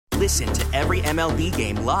Listen to every MLB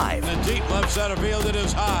game live. In the deep left center field, it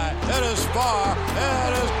is high, it is far,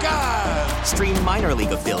 it is gone. Stream minor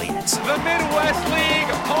league affiliates. The Midwest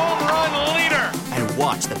League home run leader. And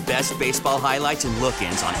watch the best baseball highlights and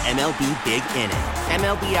look-ins on MLB Big Inning.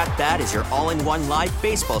 MLB At Bat is your all-in-one live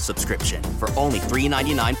baseball subscription for only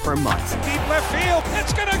 $3.99 per month. Deep left field,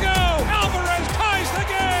 it's gonna go. Alvarez ties the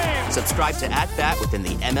game. Subscribe to At Bat within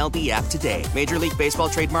the MLB app today. Major League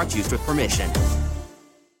Baseball trademarks used with permission.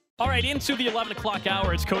 All right, into the 11 o'clock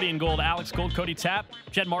hour. It's Cody and Gold. Alex Gold, Cody Tapp,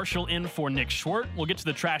 Jed Marshall in for Nick Schwartz. We'll get to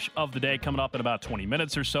the trash of the day coming up in about 20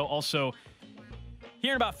 minutes or so. Also,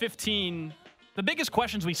 here in about 15, the biggest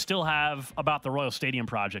questions we still have about the Royal Stadium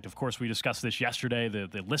project. Of course, we discussed this yesterday,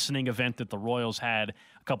 the listening event that the Royals had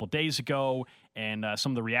a couple days ago, and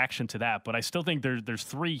some of the reaction to that. But I still think there's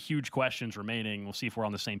three huge questions remaining. We'll see if we're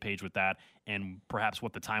on the same page with that, and perhaps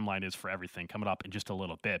what the timeline is for everything coming up in just a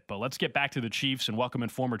little bit. But let's get back to the Chiefs and welcome in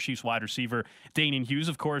former Chiefs wide receiver Danan Hughes,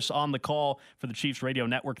 of course, on the call for the Chiefs radio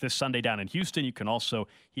network this Sunday down in Houston. You can also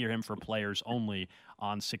hear him for Players Only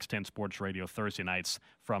on 610 Sports Radio Thursday nights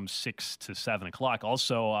from 6 to 7 o'clock.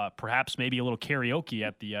 Also, perhaps maybe a little karaoke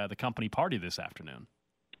at the company party this afternoon.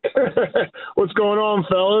 What's going on,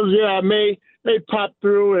 fellas? Yeah, I may pop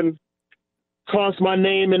through and toss my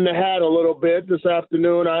name in the hat a little bit this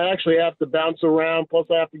afternoon. I actually have to bounce around, plus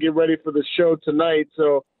I have to get ready for the show tonight,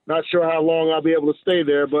 so not sure how long I'll be able to stay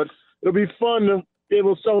there, but it'll be fun to be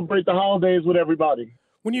able to celebrate the holidays with everybody.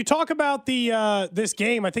 When you talk about the this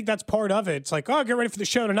game, I think that's part of it. It's like, oh, get ready for the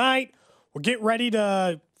show tonight. We'll get ready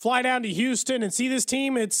to fly down to Houston and see this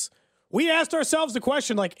team. We asked ourselves the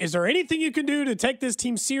question, like, is there anything you can do to take this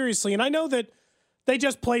team seriously? And I know that they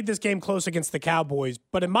just played this game close against the Cowboys,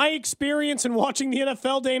 but in my experience in watching the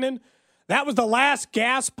NFL, Danan, that was the last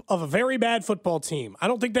gasp of a very bad football team. I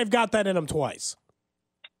don't think they've got that in them twice.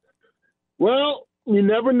 Well, you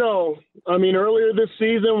never know. I mean, earlier this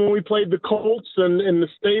season when we played the Colts and in the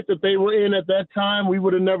state that they were in at that time, we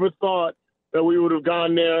would have never thought that we would have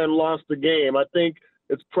gone there and lost the game. I think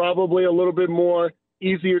it's probably a little bit more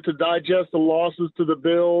easier to digest the losses to the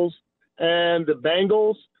Bills and the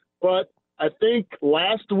Bengals. But I think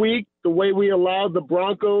last week, the way we allowed the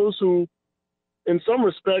Broncos, who in some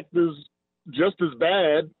respect is just as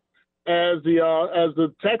bad as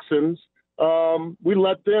the Texans, we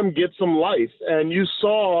let them get some life. And you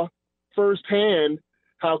saw firsthand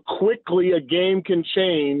how quickly a game can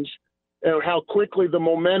change and how quickly the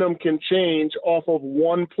momentum can change off of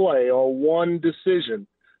one play or one decision.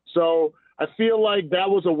 So I feel like that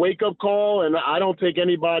was a wake-up call, and I don't take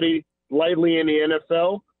anybody lightly in the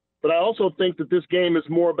NFL, but I also think that this game is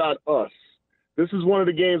more about us. This is one of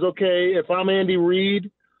the games, okay, if I'm Andy Reid,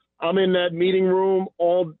 I'm in that meeting room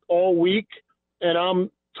all week, and I'm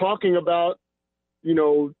talking about,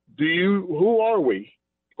 who are we?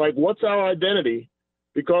 Like, what's our identity?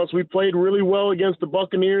 Because we played really well against the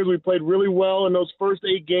Buccaneers. We played really well in those first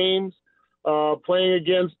 8 games, playing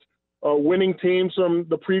against winning teams from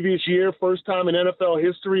the previous year, first time in NFL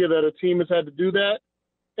history that a team has had to do that.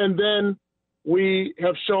 And then we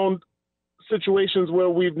have shown situations where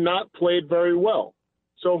we've not played very well.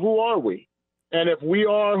 So who are we? And if we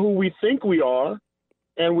are who we think we are,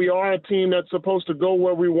 and we are a team that's supposed to go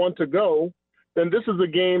where we want to go, then this is a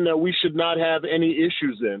game that we should not have any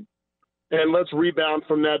issues in. And let's rebound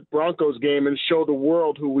from that Broncos game and show the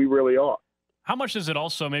world who we really are. How much does it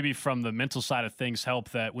also, maybe from the mental side of things, help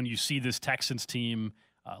that when you see this Texans team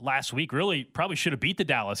last week really probably should have beat the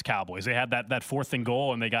Dallas Cowboys? They had that fourth and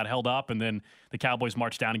goal, and they got held up, and then the Cowboys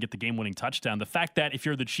marched down and get the game-winning touchdown. The fact that if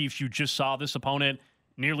you're the Chiefs, you just saw this opponent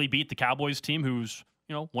nearly beat the Cowboys team, who's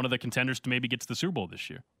one of the contenders to maybe get to the Super Bowl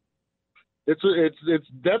this year. It's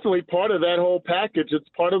definitely part of that whole package. It's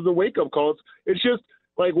part of the wake-up call. It's just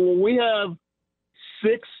like when we have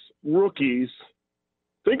 6 rookies.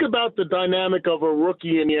 Think about the dynamic of a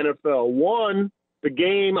rookie in the NFL. One, the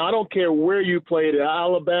game, I don't care where you played,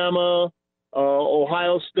 Alabama,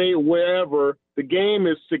 Ohio State, wherever, the game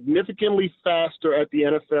is significantly faster at the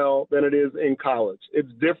NFL than it is in college.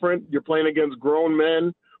 It's different. You're playing against grown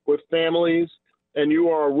men with families, and you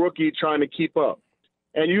are a rookie trying to keep up.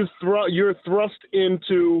 And you're thrust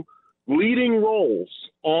into leading roles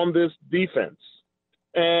on this defense.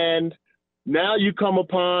 And now you come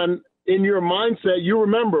upon, in your mindset, you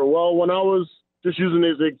remember, well, when I was, just using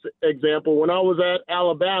this example, when I was at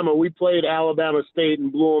Alabama, we played Alabama State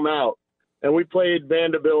and blew them out. And we played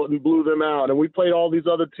Vanderbilt and blew them out. And we played all these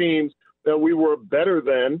other teams that we were better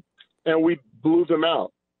than, and we blew them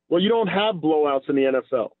out. Well, you don't have blowouts in the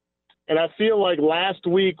NFL. And I feel like last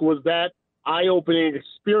week was that eye-opening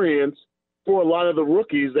experience for a lot of the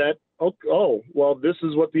rookies that, oh, well, this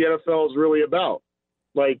is what the NFL is really about.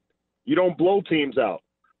 Like, You don't blow teams out.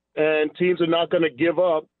 And teams are not going to give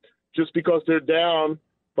up just because they're down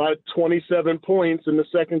by 27 points in the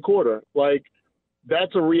second quarter. Like,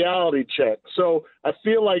 that's a reality check. So I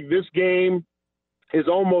feel like this game is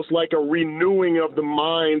almost like a renewing of the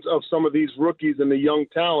minds of some of these rookies and the young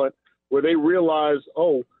talent, where they realize,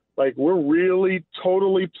 oh, like, we're really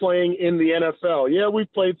totally playing in the NFL. Yeah, we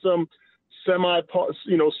played some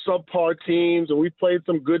subpar teams, and we played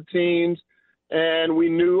some good teams, and we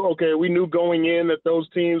knew going in that those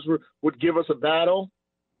teams would give us a battle.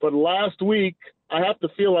 But last week, I have to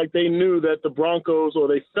feel like they knew that the Broncos, or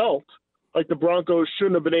they felt like the Broncos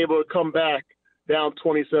shouldn't have been able to come back down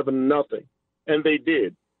 27-0, and they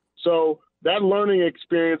did. So that learning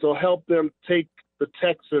experience will help them take the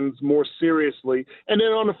Texans more seriously. And then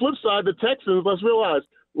on the flip side, the Texans, let's realize,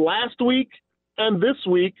 last week and this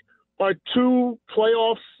week are two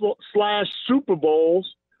playoff/Super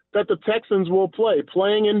Bowls that the Texans will play,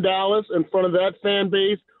 playing in Dallas in front of that fan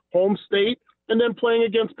base, home state, and then playing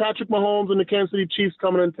against Patrick Mahomes and the Kansas City Chiefs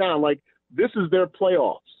coming in town. Like, this is their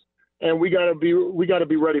playoffs, and we got to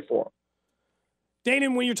be ready for them.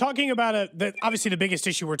 Danon, when you're talking about obviously the biggest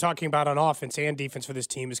issue we're talking about on offense and defense for this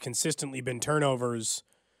team has consistently been turnovers.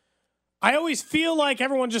 I always feel like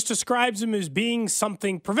everyone just describes them as being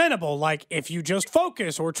something preventable, like if you just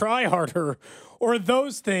focus or try harder or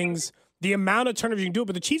those things, the amount of turnovers you can do it.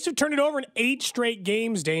 But the Chiefs have turned it over in 8 straight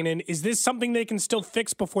games, Danon. Is this something they can still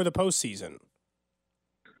fix before the postseason?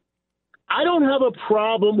 I don't have a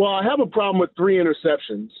problem. Well, I have a problem with 3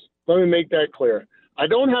 interceptions. Let me make that clear. I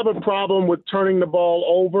don't have a problem with turning the ball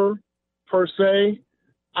over, per se.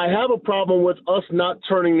 I have a problem with us not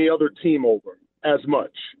turning the other team over as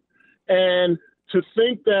much. And to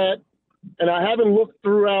think that, and I haven't looked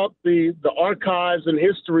throughout the archives and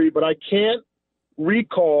history, but I can't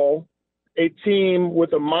recall a team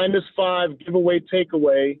with a -5 giveaway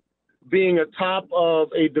takeaway being a top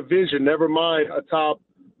of a division, never mind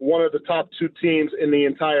one of the top 2 teams in the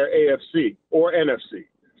entire AFC or NFC.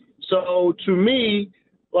 So to me,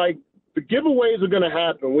 like, the giveaways are going to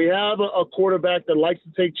happen. We have a quarterback that likes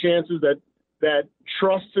to take chances, that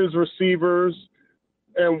trusts his receivers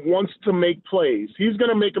and wants to make plays. He's going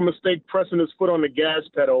to make a mistake pressing his foot on the gas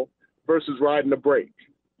pedal versus riding the brake.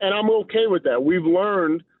 And I'm okay with that. We've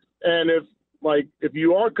learned, and if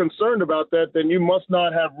you are concerned about that, then you must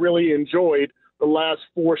not have really enjoyed the last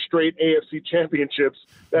 4 straight AFC championships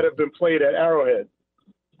that have been played at Arrowhead.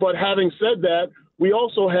 But having said that, we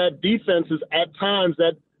also had defenses at times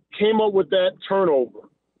that came up with that turnover.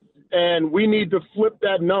 And we need to flip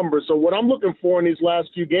that number. So what I'm looking for in these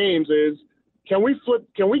last few games is, can we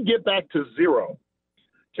get back to 0?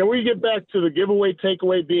 Can we get back to the giveaway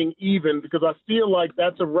takeaway being even? Because I feel like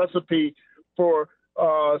that's a recipe for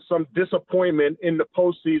some disappointment in the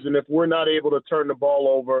postseason if we're not able to turn the ball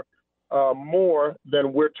over more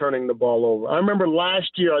than we're turning the ball over. I remember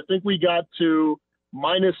last year, I think we got to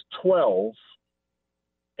 -12.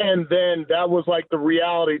 And then that was like the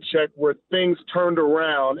reality check where things turned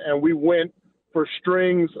around and we went for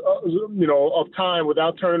strings, of time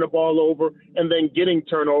without turning the ball over and then getting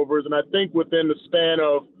turnovers. And I think within the span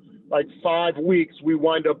of like 5 weeks, we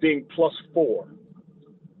wind up being +4.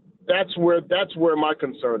 That's where my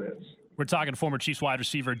concern is. We're talking former Chiefs wide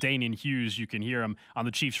receiver Danon Hughes. You can hear him on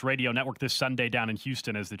the Chiefs radio network this Sunday down in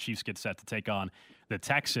Houston as the Chiefs get set to take on the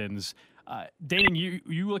Texans. Danon,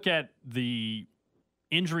 you look at the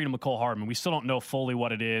injury to Mecole Hardman. We still don't know fully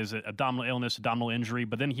what it is, abdominal illness, abdominal injury,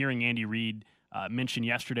 but then hearing Andy Reid mention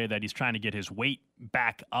yesterday that he's trying to get his weight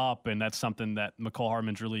back up, and that's something that Mecole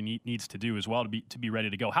Hardman really needs to do as well to be ready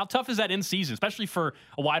to go. How tough is that in season, especially for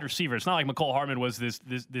a wide receiver? It's not like Mecole Hardman was this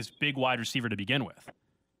big wide receiver to begin with.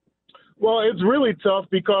 Well, it's really tough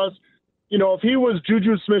because, if he was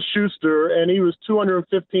Juju Smith-Schuster and he was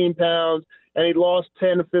 215 pounds and he lost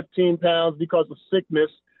 10 to 15 pounds because of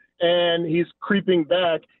sickness and he's creeping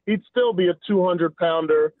back, he'd still be a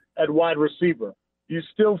 200-pounder at wide receiver. You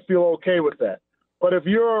still feel okay with that. But if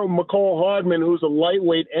you're Mecole Hardman, who's a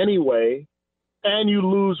lightweight anyway, and you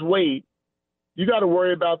lose weight, you got to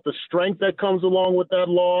worry about the strength that comes along with that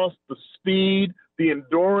loss, the speed, the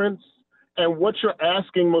endurance, and what you're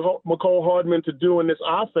asking Mecole Hardman to do in this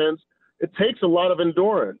offense. It takes a lot of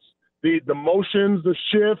endurance. The motions, the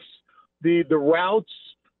shifts, the routes,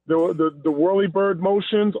 the whirly bird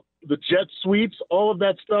motions, the jet sweeps, all of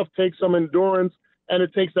that stuff takes some endurance, and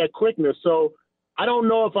it takes that quickness. So I don't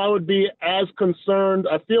know if I would be as concerned.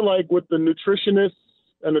 I feel like with the nutritionists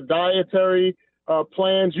and the dietary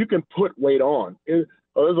plans, you can put weight on. There's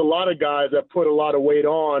a lot of guys that put a lot of weight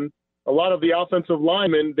on. A lot of the offensive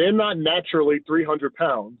linemen, they're not naturally 300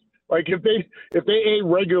 pounds. Like if they ate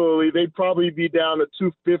regularly, they'd probably be down to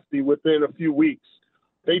 250 within a few weeks.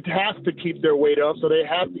 They'd have to keep their weight up, so they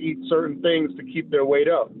have to eat certain things to keep their weight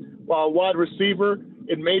up. While a wide receiver,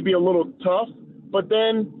 it may be a little tough, but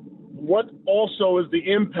then what also is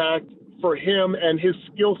the impact for him and his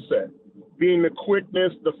skill set, being the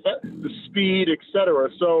quickness, the speed, etc.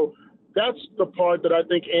 So that's the part that I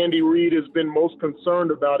think Andy Reid has been most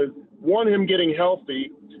concerned about is, one, him getting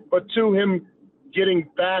healthy, but two, him getting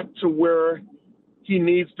back to where he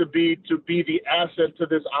needs to be the asset to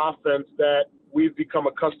this offense that we've become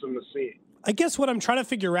accustomed to seeing. I guess what I'm trying to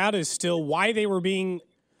figure out is still why they were being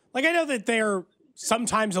 – like I know that they're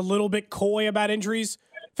sometimes a little bit coy about injuries.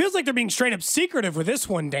 Feels like they're being straight up secretive with this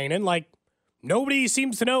one, Danon. Like nobody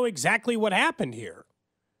seems to know exactly what happened here.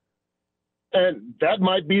 And that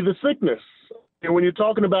might be the sickness. And when you're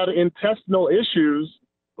talking about intestinal issues,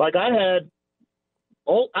 like I had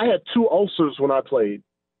 2 ulcers when I played.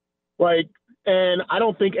 And I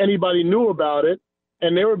don't think anybody knew about it.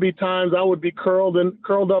 And there would be times I would be curled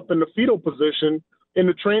up in the fetal position in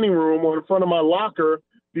the training room or in front of my locker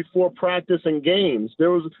before practice and games.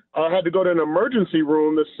 I had to go to an emergency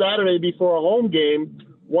room the Saturday before a home game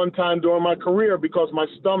one time during my career because my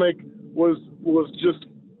stomach was just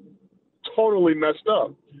totally messed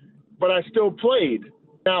up. But I still played.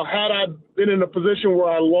 Now, had I been in a position where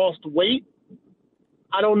I lost weight,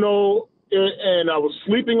 I don't know, and I was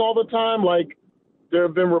sleeping all the time, like there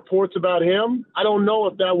have been reports about him, I don't know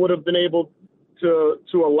if that would have been able to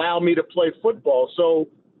allow me to play football. So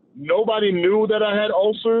nobody knew that I had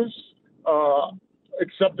ulcers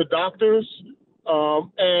except the doctors.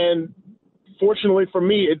 And fortunately for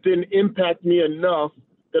me, it didn't impact me enough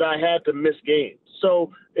that I had to miss games.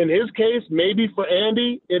 So in his case, maybe for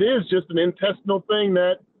Andy, it is just an intestinal thing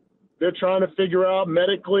that they're trying to figure out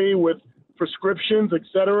medically with prescriptions, et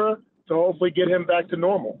cetera, to hopefully get him back to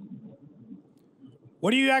normal.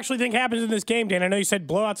 What do you actually think happens in this game, Dan? I know you said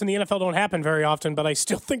blowouts in the NFL don't happen very often, but I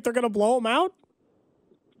still think they're going to blow them out.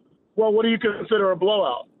 Well, what do you consider a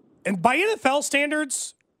blowout? And by NFL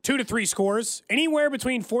standards, 2 to 3 scores, anywhere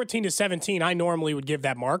between 14 to 17, I normally would give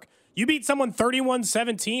that mark. You beat someone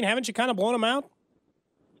 31-17, haven't you kind of blown them out?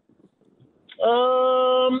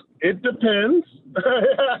 It depends.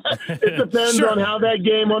 It depends on how that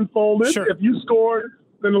game unfolded. Sure. If you scored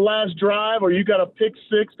in the last drive or you got a pick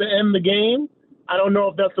six to end the game, I don't know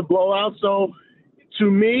if that's a blowout. So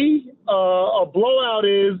to me, a blowout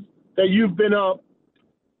is that you've been up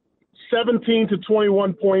 17 to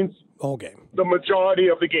 21 points whole game, the majority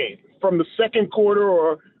of the game, from the second quarter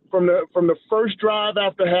or from the first drive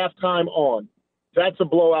after halftime on. That's a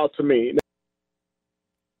blowout to me.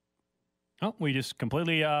 Oh, we just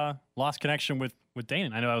completely lost connection with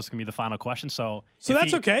Danon. I know that was going to be the final question. So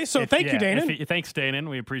that's okay. So thank you, Danon. Thanks, Danon.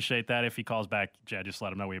 We appreciate that. If he calls back, Jed, just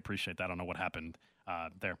let him know we appreciate that. I don't know what happened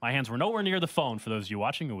there. My hands were nowhere near the phone for those of you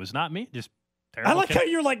watching. It was not me. Just terrible. I like how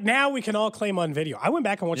you're like, now we can all claim on video. I went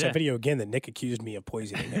back and watched that video again that Nick accused me of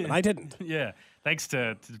poisoning him, and I didn't. Yeah. Thanks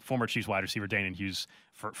to former Chiefs wide receiver Danon Hughes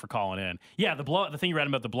for calling in. Yeah, the thing you read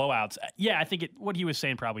about the blowouts. Yeah, I think what he was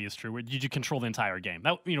saying probably is true. Did you control the entire game?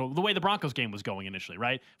 That, the way the Broncos game was going initially,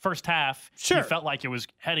 right? First half, you felt like it was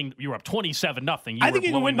heading. You were up 27-0. I think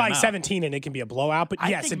you can win by 17 and it can be a blowout. But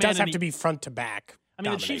yes, it does have to be front to back. I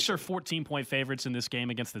mean, the Chiefs are 14-point favorites in this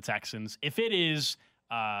game against the Texans. If it is,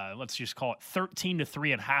 let's just call it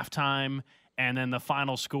 13-3 at halftime, and then the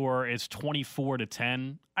final score is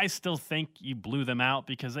 24-10, I still think you blew them out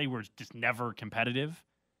because they were just never competitive.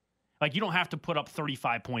 Like, you don't have to put up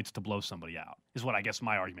 35 points to blow somebody out, is what I guess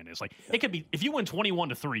my argument is. Like, it could be, if you win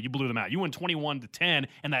 21-3, you blew them out. You win 21-10,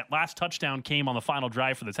 and that last touchdown came on the final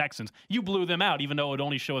drive for the Texans, you blew them out, even though it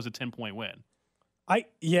only shows a 10-point win.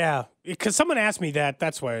 Because someone asked me that.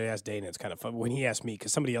 That's why I asked Dana. It's kind of fun when he asked me,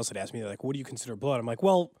 because somebody else had asked me, they're like, what do you consider a blowout? I'm like,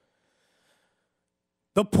 well,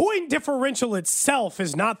 the point differential itself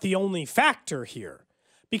is not the only factor here.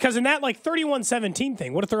 Because in that, 31-17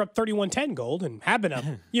 thing, what if they're up 31-10 Gold and have been up,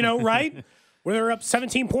 right? Where they're up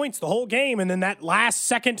 17 points the whole game, and then that last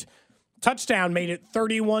second touchdown made it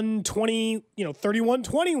 31-20,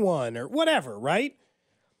 31-21 or whatever, right?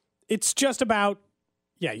 It's just about,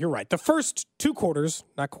 yeah, you're right. The first 2 quarters,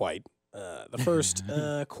 not quite. The first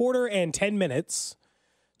quarter and 10 minutes,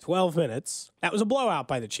 12 minutes, that was a blowout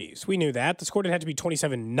by the Chiefs. We knew that. The score didn't have to be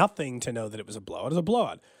 27-0 to know that it was a blowout. It was a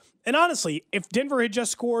blowout. And honestly, if Denver had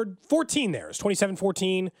just scored 14 there, it's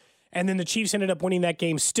 27-14, and then the Chiefs ended up winning that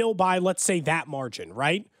game still by, let's say, that margin,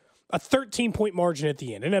 right? A 13-point margin at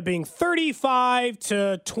the end. Ended up being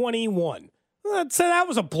 35-21. Let's say that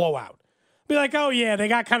was a blowout. Be like, oh, yeah, they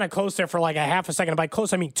got kind of close there for like a half a second. By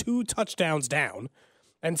close, I mean 2 touchdowns down.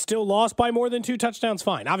 and still lost by more than 2 touchdowns,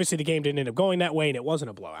 fine. Obviously, the game didn't end up going that way, and it wasn't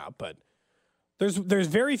a blowout, but there's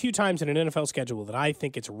very few times in an NFL schedule that I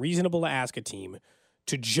think it's reasonable to ask a team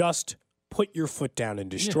to just put your foot down and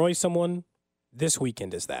destroy someone. This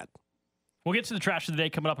weekend is that. We'll get to the trash of the day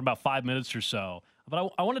coming up in about 5 minutes or so.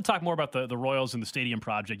 But I want to talk more about the Royals and the stadium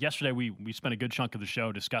project. Yesterday, we spent a good chunk of the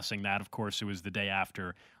show discussing that. Of course, it was the day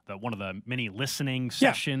after one of the many listening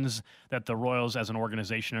sessions that the Royals as an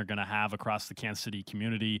organization are going to have across the Kansas City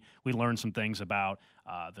community. We learned some things about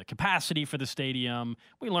the capacity for the stadium.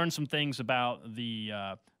 We learned some things about the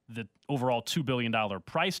overall $2 billion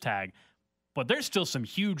price tag. But there's still some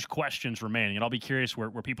huge questions remaining, and I'll be curious where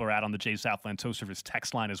people are at on the Jay Southland Tow Service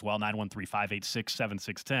text line as well,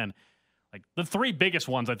 913-586-7610. Like, the 3 biggest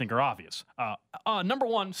ones I think are obvious. Number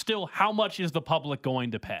one, still, how much is the public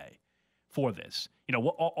going to pay for this? You know,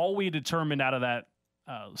 all we determined out of that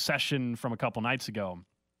session from a couple nights ago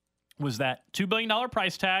was that $2 billion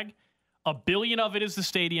price tag, $1 billion of it is the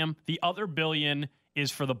stadium, the other $1 billion is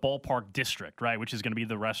for the ballpark district, right, which is going to be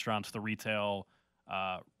the restaurants, the retail,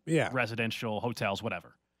 residential, hotels,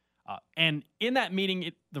 whatever. And in that meeting,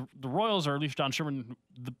 the Royals, or at least John Sherman,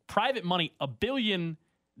 the private money, $1 billion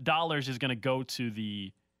is going to go to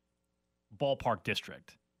the ballpark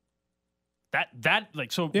district. When we're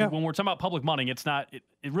talking about public money, it's not.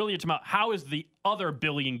 It really it's about how is the other $1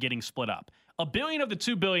 billion getting split up. $1 billion of the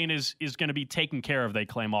 $2 billion is going to be taken care of, they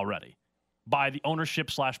claim already, by the ownership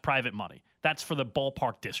 / private money. That's for the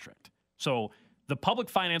ballpark district. So the public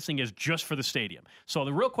financing is just for the stadium. So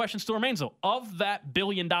the real question still remains, though, of that $1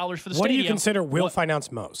 billion for the stadium. What do you consider will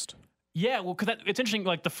finance most? Yeah, well, because it's interesting,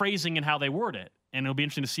 like the phrasing and how they word it. And it'll be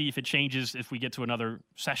interesting to see if it changes if we get to another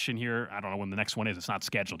session here. I don't know when the next one is. It's not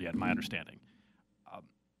scheduled yet, in my understanding.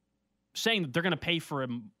 Saying that they're going to pay for,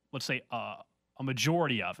 let's say, a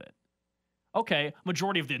majority of it. Okay,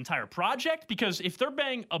 majority of the entire project? Because if they're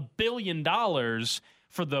paying $1 billion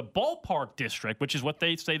for the ballpark district, which is what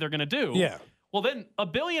they say they're going to do, well, then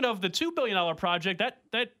 $1 billion of the $2 billion project,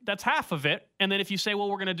 that's half of it. And then if you say, well,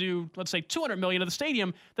 we're going to do, let's say, $200 million of the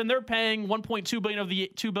stadium, then they're paying $1.2 billion of the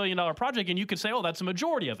 $2 billion project, and you could say, oh, that's a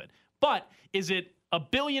majority of it. But is it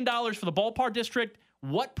 $1 billion for the ballpark district?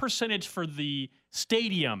 What percentage for the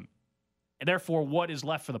stadium? And therefore, what is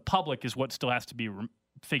left for the public is what still has to be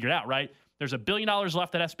figured out, right? There's $1 billion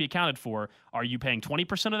left that has to be accounted for. Are you paying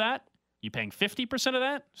 20% of that? Are you paying 50% of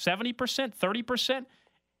that? 70%? 30%?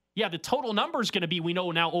 Yeah, the total number is going to be, we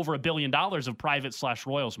know now, over $1 billion of private /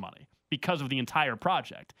 Royals money because of the entire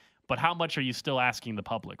project. But how much are you still asking the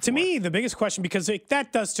public for? To me, the biggest question, because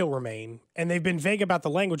that does still remain, and they've been vague about the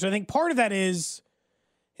language. I think part of that is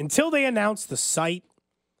until they announce the site,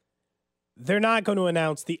 they're not going to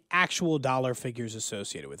announce the actual dollar figures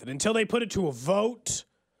associated with it. Until they put it to a vote,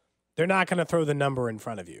 they're not going to throw the number in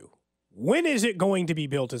front of you. When is it going to be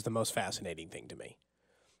built is the most fascinating thing to me.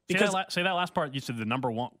 Because say that last part, you said the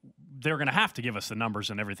number one. They're going to have to give us the numbers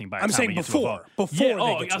and everything by the time we get to a vote. Before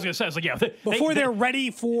I was going to say, it's like, before they're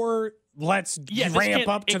ready for ramp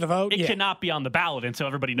up to the vote. It cannot be on the ballot until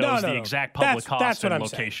everybody knows the exact public cost and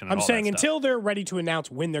location. I'm saying until they're ready to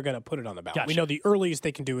announce when they're going to put it on the ballot. Gotcha. We know the earliest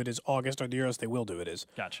they can do it is August, or the earliest they will do it is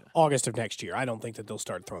August of next year. I don't think that they'll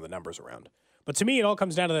start throwing the numbers around. But to me, it all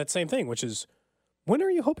comes down to that same thing, which is, when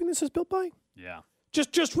are you hoping this is built by? Yeah.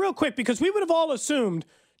 Just real quick, because we would have all assumed,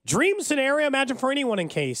 dream scenario, imagine for anyone in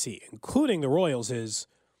KC, including the Royals, is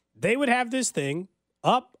they would have this thing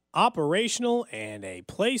up, operational, and a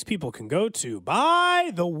place people can go to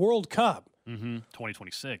by the World Cup.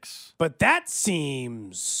 2026. But that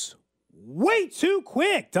seems way too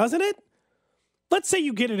quick, doesn't it? Let's say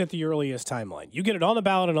you get it at the earliest timeline. You get it on the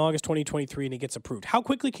ballot in August 2023 and it gets approved. How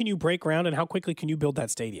quickly can you break ground and how quickly can you build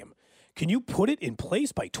that stadium? Can you put it in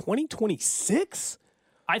place by 2026?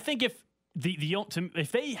 I think if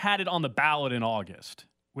they had it on the ballot in August,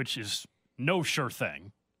 which is no sure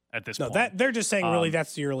thing at this point. They're just saying really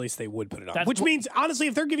that's the earliest they would put it on. Which means, honestly,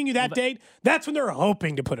 if they're giving you that date, that's when they're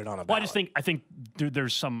hoping to put it on a ballot. Well, I think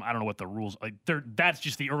there's some, I don't know what the rules, like that's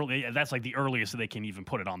just the early, that's like the earliest that they can even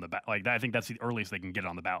put it on the ballot. Like, I think that's the earliest they can get it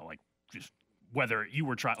on the ballot. Like, just whether you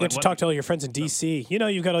were trying. You have to talk to all your friends in D.C. You know,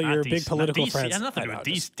 you've got all your big political friends. It has nothing to do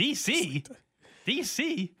with D.C.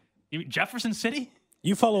 D.C.? You mean Jefferson City?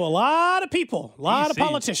 You follow a lot of people, a lot of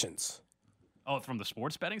politicians. Oh, from the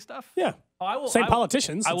sports betting stuff? Yeah.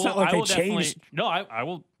 Politicians. It's not like they changed. No, I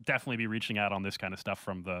will definitely be reaching out on this kind of stuff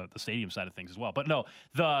from the stadium side of things as well. But no,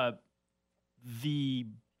 the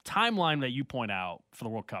timeline that you point out for the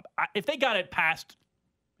World Cup, if they got it passed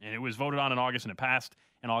and it was voted on in August and it passed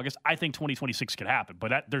in August, I think 2026 could happen.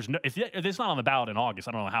 But if it's not on the ballot in August,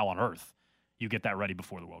 I don't know how on earth you get that ready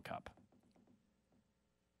before the World Cup.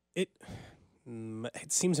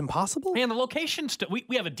 It seems impossible. And the location, we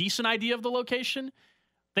have a decent idea of the location.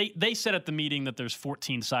 They said at the meeting that there's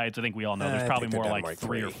 14 sites. I think we all know there's probably more like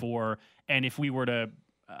 3 or 4. And if we were to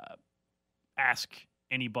ask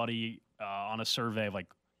anybody on a survey of like,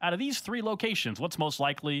 out of these 3 locations, what's most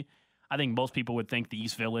likely? I think most people would think the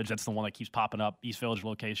East Village. That's the one that keeps popping up. East Village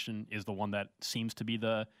location is the one that seems to be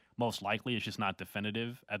the most likely. It's just not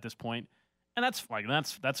definitive at this point. And that's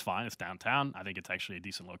fine. It's downtown. I think it's actually a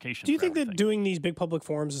decent location. Do you think that doing these big public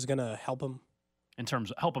forums is going to help them? In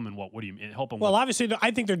terms of help them in what? What do you mean? Help them? Well, obviously,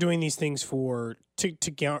 I think they're doing these things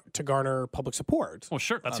to garner public support. Well,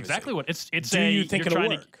 sure. That's exactly what it's. Do you think it'll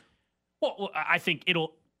work? Well, I think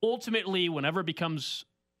it'll ultimately, whenever it becomes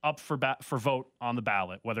up for vote on the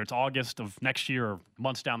ballot, whether it's August of next year or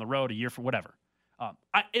months down the road, a year for whatever.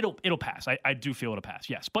 It'll pass. I do feel it'll pass.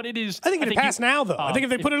 Yes, but it is. I think it'll pass now, though. I think if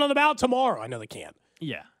they put it on the ballot tomorrow, I know they can't.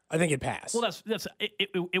 Yeah, I think it'd pass. Well,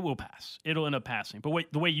 it will pass. It'll end up passing. But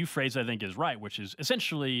the way you phrase it, I think, is right, which is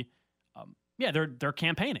essentially, they're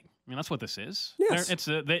campaigning. I mean, that's what this is. Yes.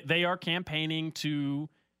 They are campaigning to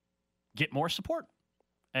get more support,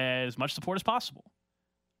 as much support as possible,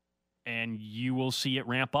 and you will see it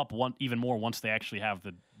ramp up even more once they actually have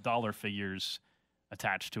the dollar figures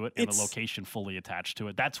attached to it and the location fully attached to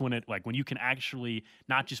it. That's when when you can actually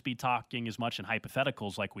not just be talking as much in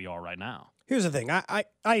hypotheticals like we are right now. Here's the thing. I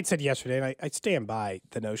had said yesterday, and I stand by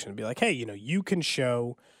the notion to be like, hey, you can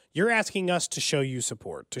you're asking us to show you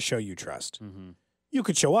support, to show you trust. Mm-hmm. You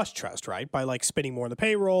could show us trust, right? By spending more on the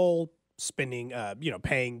payroll,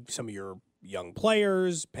 paying some of your young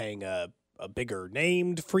players, paying a bigger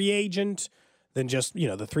named free agent than just, the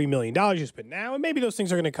 $3 million you spend now. And maybe those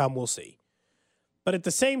things are going to come. We'll see. But at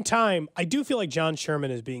the same time, I do feel like John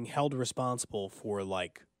Sherman is being held responsible for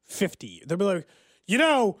 50. They'll be like,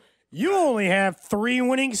 you only have 3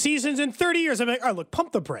 winning seasons in 30 years. I'm like, all right, look,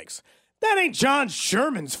 pump the brakes. That ain't John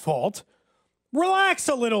Sherman's fault. Relax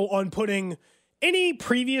a little on putting any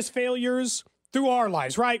previous failures through our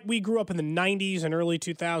lives, right? We grew up in the 90s and early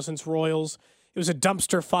 2000s Royals. It was a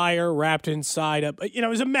dumpster fire wrapped inside it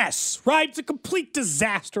was a mess, right? It's a complete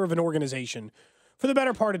disaster of an organization for the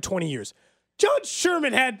better part of 20 years. John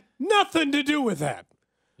Sherman had nothing to do with that.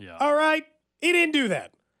 Yeah. All right? He didn't do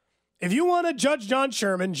that. If you want to judge John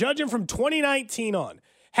Sherman, judge him from 2019 on.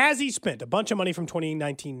 Has he spent a bunch of money from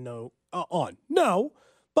 2019 on? No,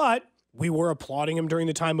 but we were applauding him during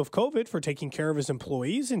the time of COVID for taking care of his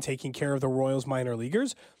employees and taking care of the Royals minor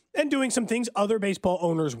leaguers and doing some things other baseball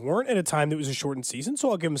owners weren't at a time that was a shortened season,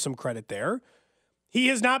 so I'll give him some credit there. He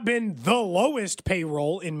has not been the lowest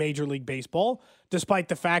payroll in Major League Baseball, despite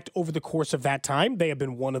the fact over the course of that time, they have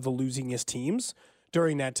been one of the losingest teams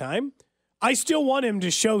during that time. I still want him to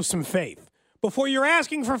show some faith. Before you're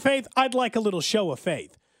asking for faith, I'd like a little show of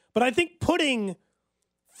faith. But I think putting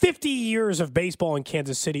 50 years of baseball in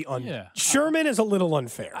Kansas City on Sherman is a little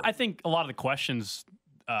unfair. I think a lot of the questions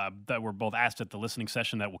that were both asked at the listening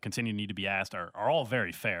session that will continue to need to be asked are all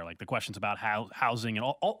very fair. Like the questions about housing and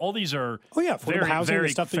all these are very, housing very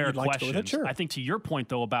and stuff fair that you'd like questions. To sure. I think to your point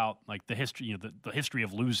though about the history, the history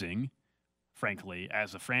of losing, frankly,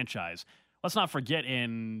 as a franchise. Let's not forget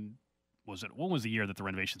what was the year that the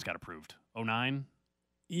renovations got approved? 2009?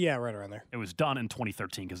 Yeah, right around there. It was done in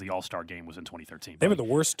 2013 because the All-Star game was in 2013. They were the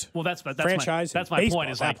worst franchise. That's my point.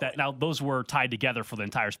 Is like that. Point. Now those were tied together for the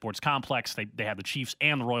entire sports complex. They had the Chiefs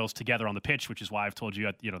and the Royals together on the pitch, which is why I've told you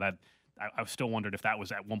that I still wondered if that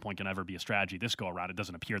was at one point going to ever be a strategy this go around. It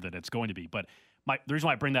doesn't appear that it's going to be. But the reason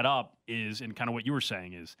why I bring that up is, and kind of what you were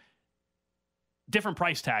saying is, different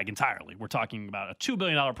price tag entirely. We're talking about a $2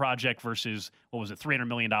 billion project versus $300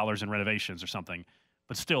 million in renovations or something.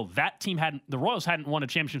 But still, the Royals hadn't won a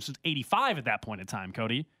championship since '85 at that point in time,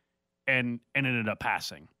 Cody, and ended up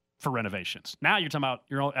passing for renovations. Now you're talking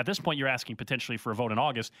about, at this point, you're asking potentially for a vote in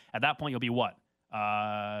August. At that point, you'll be what?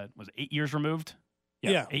 Was it 8 years removed?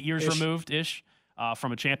 Yeah. 8 years removed-ish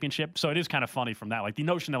from a championship. So it is kind of funny from that. Like the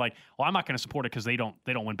notion that I'm not going to support it because they don't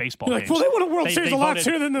win baseball games. Well, they won a World Series a lot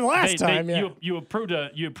sooner than the last time. You approved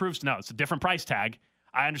no, it's a different price tag.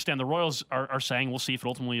 I understand the Royals are saying, we'll see if it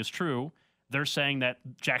ultimately is true. They're saying that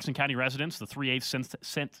Jackson County residents, the 3/8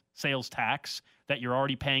 cent sales tax that you're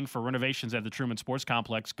already paying for renovations at the Truman Sports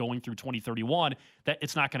Complex going through 2031, that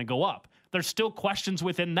it's not going to go up. There's still questions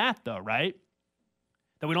within that, though, right?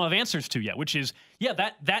 That we don't have answers to yet, which is,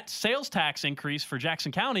 that sales tax increase for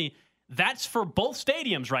Jackson County, that's for both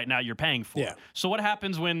stadiums right now you're paying for. Yeah. So what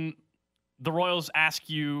happens when the Royals ask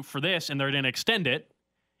you for this and they're going to extend it?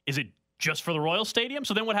 Is it just for the Royal Stadium?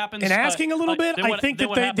 So then what happens? And asking a little bit, I think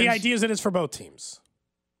that the idea is that it's for both teams.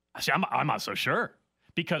 See, I'm not so sure.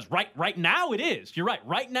 Because right now it is. You're right.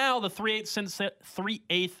 Right now, the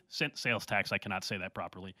 3/8 cent sales tax, I cannot say that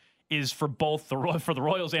properly, is for both the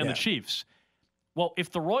Royals and the Chiefs. Well,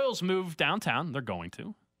 if the Royals move downtown, they're going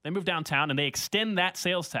to. They move downtown and they extend that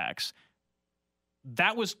sales tax.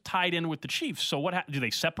 That was tied in with the Chiefs. So what do they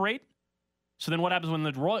separate? So then what happens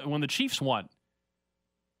when the Chiefs want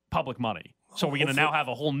public money? So are we going to now have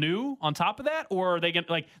a whole new on top of that? Or are they going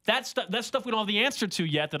to, like, that stuff we don't have the answer to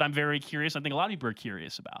yet that I'm very curious. I think a lot of people are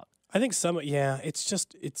curious about. I think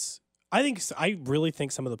I really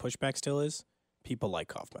think some of the pushback still is people like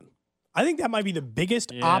Kauffman. I think that might be the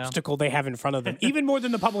biggest obstacle they have in front of them, even more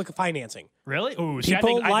than the public financing. Really? Ooh, see, I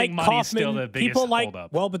think money is still the biggest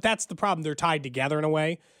holdup. Well, but that's the problem. They're tied together in a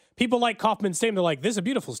way. People like Kauffman Stadium. They're like, this is a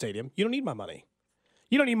beautiful stadium. You don't need my money.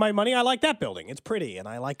 You don't need my money. I like that building. It's pretty, and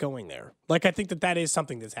I like going there. Like, I think that is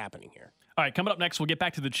something that's happening here. All right, coming up next, we'll get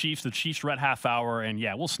back to the Chiefs Red Half Hour, and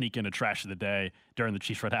we'll sneak in a trash of the day during the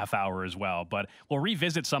Chiefs Red Half Hour as well. But we'll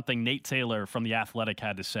revisit something Nate Taylor from The Athletic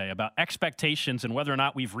had to say about expectations and whether or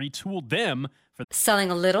not we've retooled them for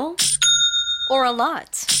selling a little or a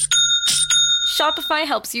lot. Shopify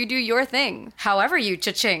helps you do your thing, however you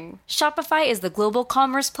cha-ching. Shopify is the global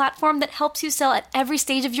commerce platform that helps you sell at every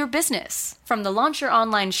stage of your business. From the launch your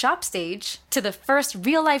online shop stage, to the first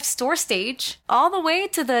real-life store stage, all the way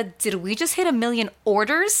to the did we just hit 1 million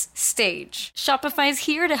orders stage. Shopify's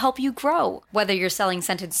here to help you grow. Whether you're selling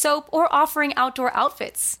scented soap or offering outdoor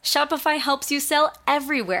outfits, Shopify helps you sell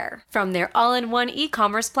everywhere. From their all-in-one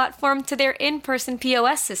e-commerce platform to their in-person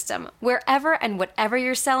POS system, wherever and whatever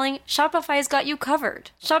you're selling, Shopify's got you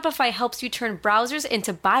covered. Shopify helps you turn browsers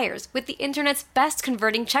into buyers with the internet's best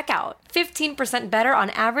converting checkout. 15% better on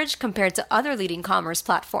average compared to other leading commerce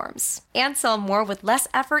platforms. And sell more with less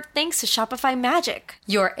effort thanks to Shopify Magic,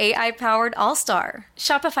 your AI-powered all-star.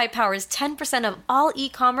 Shopify powers 10% of all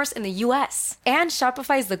e-commerce in the U.S. And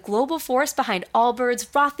Shopify is the global force behind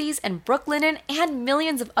Allbirds, Rothy's, and Brooklinen, and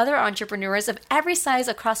millions of other entrepreneurs of every size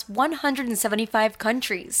across 175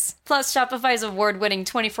 countries. Plus, Shopify's award-winning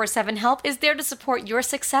 24/7 help is there to support your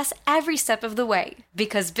success every step of the way.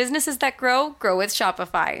 Because businesses that grow with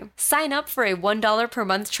Shopify. Sign up for a $1 per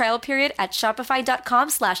month trial period at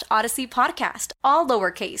shopify.com/Odyssey Podcast, all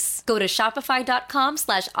lowercase. Go to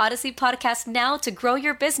shopify.com/Odyssey Podcast now to grow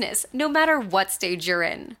your business, no matter what stage you're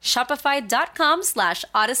in.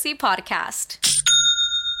 Shopify.com/Odyssey Podcast.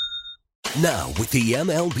 Now, with the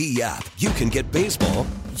MLB app, you can get baseball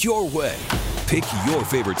your way. Pick your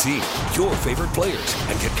favorite team, your favorite players,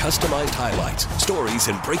 and get customized highlights, stories,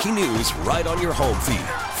 and breaking news right on your home feed.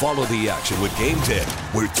 Follow the action with Game Tip,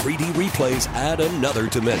 where 3D replays add another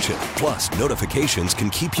dimension. Plus, notifications can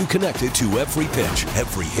keep you connected to every pitch,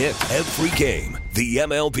 every hit, every game. The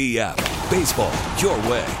MLB app. Baseball your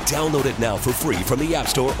way. Download it now for free from the App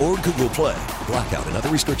Store or Google Play. Blackout and other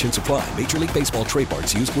restrictions apply. Major League Baseball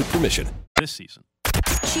trademarks used with permission. This season.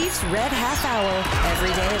 Chiefs Red Half Hour, every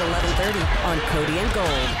day at 11:30 on Cody and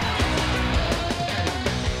Gold.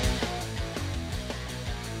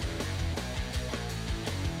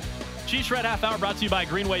 Chiefs Red Half Hour brought to you by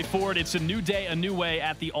Greenway Ford. It's a new day, a new way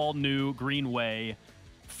at the all-new Greenway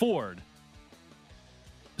Ford.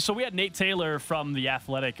 So we had Nate Taylor from The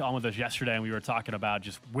Athletic on with us yesterday, and we were talking about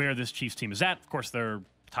just where this Chiefs team is at. Of course, they're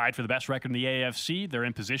tied for the best record in the AFC. They're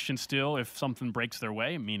in position still, if something breaks their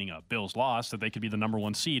way, meaning a Bills loss, that they could be the number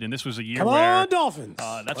 1 seed. And this was a year where... Come on, Dolphins.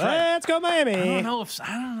 That's right. Let's go Miami. I don't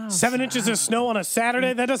know. 7 inches of snow on a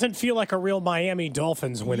Saturday? That doesn't feel like a real Miami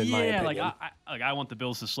Dolphins win, in my opinion. I want the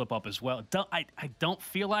Bills to slip up as well. I don't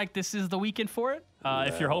feel like this is the weekend for it.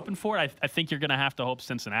 If you're hoping for it, I think you're going to have to hope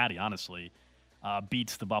Cincinnati, honestly,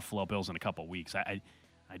 beats the Buffalo Bills in a couple weeks.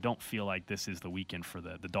 I don't feel like this is the weekend for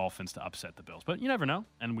the Dolphins to upset the Bills, but you never know,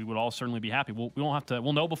 and we would all certainly be happy.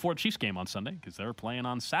 We'll know before the Chiefs game on Sunday because they're playing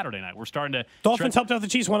on Saturday night. We're starting to Dolphins helped out the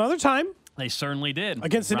Chiefs one other time. They certainly did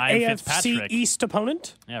against an AFC East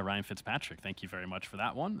opponent. Yeah, Ryan Fitzpatrick. Thank you very much for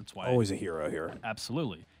that one. That's why always a hero here.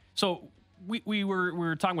 Absolutely. So we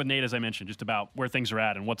were talking with Nate, as I mentioned, just about where things are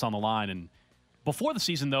at and what's on the line. And before the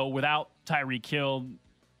season, though, without Tyreek Hill,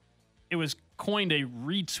 it was coined a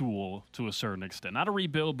retool to a certain extent. Not a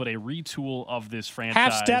rebuild, but a retool of this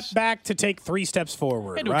franchise. Half step back to take 3 steps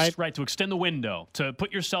forward, right? Right, to extend the window, to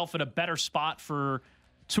put yourself in a better spot for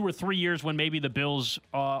 2 or 3 years when maybe the Bills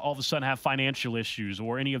all of a sudden have financial issues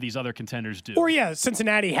or any of these other contenders do. Or,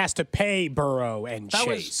 Cincinnati has to pay Burrow and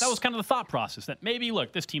Chase. That was kind of the thought process, that maybe,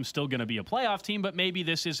 look, this team's still going to be a playoff team, but maybe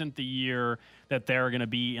this isn't the year that they're going to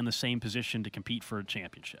be in the same position to compete for a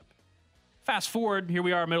championship. Fast forward, here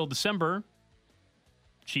we are, middle of December.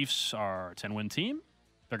 Chiefs are a 10-win team.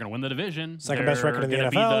 They're going to win the division. Second best record in the NFL.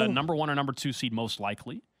 They're going to be the number 1 or number 2 seed most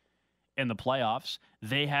likely. in the playoffs.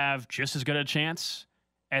 They have just as good a chance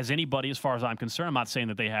as anybody, as far as I'm concerned. I'm not saying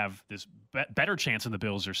that they have this better chance than the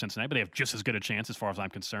Bills or Cincinnati, but they have just as good a chance as far as I'm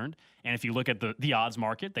concerned. And if you look at the odds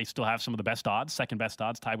market, they still have some of the best odds, second best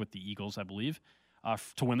odds, tied with the Eagles, I believe,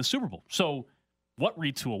 to win the Super Bowl. So what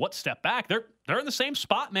retool? What step back? They're in the same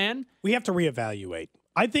spot, man. We have to reevaluate.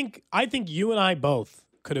 I think you and I both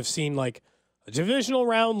could have seen like a divisional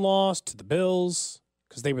round loss to the Bills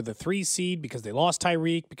because they were the 3 seed, because they lost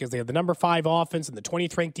Tyreek, because they had the number 5 offense and the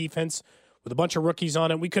 20th ranked defense with a bunch of rookies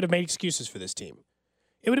on it. We could have made excuses for this team.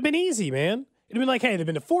 It would have been easy, man. It'd have been like, hey, they've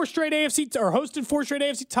been to 4 straight AFC or hosted 4 straight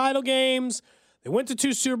AFC title games. They went to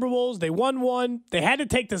 2 Super Bowls. They won 1. They had to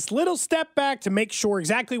take this little step back to make sure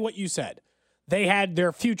exactly what you said. They had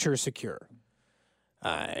their future secure.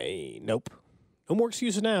 Nope. No more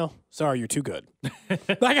excuses now. Sorry, you're too good.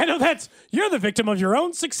 Like, I know you're the victim of your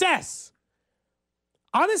own success.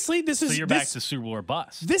 Honestly, so you're back to Super Bowl or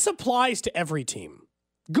bust. This applies to every team.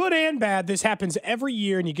 Good and bad, this happens every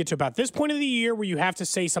year, and you get to about this point of the year where you have to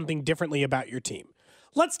say something differently about your team.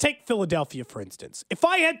 Let's take Philadelphia, for instance. If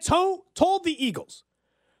I had told the Eagles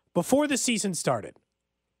before the season started,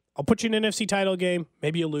 I'll put you in an NFC title game,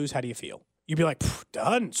 maybe you'll lose, how do you feel? You'd be like,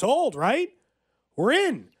 done, sold, right? We're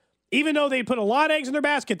in. Even though they put a lot of eggs in their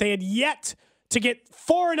basket, they had yet to get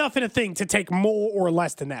far enough in a thing to take more or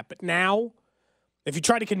less than that. But now, if you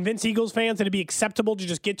try to convince Eagles fans that it'd be acceptable to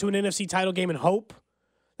just get to an NFC title game and hope,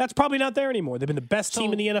 that's probably not there anymore. They've been the best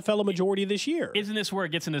team in the NFL a majority of this year. Isn't this where it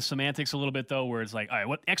gets into semantics a little bit, though, where it's like, all right,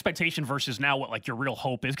 what expectation versus now what like your real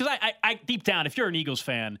hope is? Because I deep down, if you're an Eagles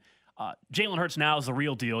fan, Jalen Hurts now is the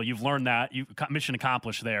real deal. You've learned that. Mission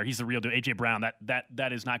accomplished there. He's the real deal. A.J. Brown,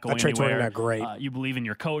 that is not going anywhere. That great. You believe in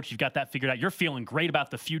your coach. You've got that figured out. You're feeling great about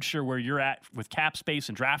the future where you're at with cap space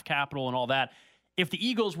and draft capital and all that. If the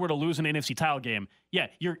Eagles were to lose an NFC title game, yeah,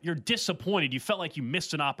 you're disappointed. You felt like you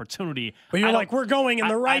missed an opportunity. But you're like, we're going in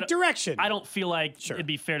the right direction. I don't feel like it'd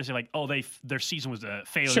be fair to say like, oh, their season was a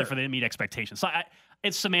failure for they didn't meet expectations. So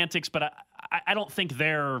it's semantics, but I don't think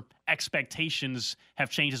their expectations have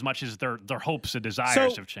changed as much as their hopes and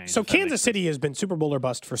desires have changed. So Kansas City has been Super Bowl or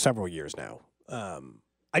bust for several years now.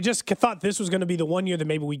 I just thought this was going to be the one year that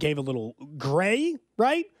maybe we gave a little gray,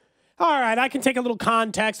 right? All right, I can take a little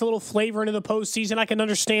context, a little flavor into the postseason. I can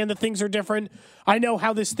understand that things are different. I know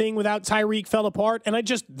how this thing without Tyreek fell apart. And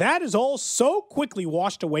that is all so quickly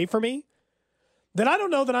washed away for me that I don't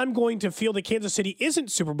know that I'm going to feel that Kansas City isn't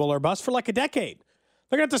Super Bowl or bust for like a decade.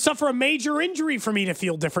 They're going to have to suffer a major injury for me to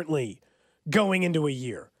feel differently going into a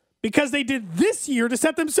year because they did this year to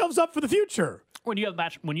set themselves up for the future. When you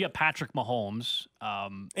have Patrick Mahomes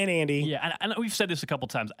and Andy. Yeah, and we've said this a couple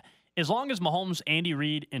times. As long as Mahomes, Andy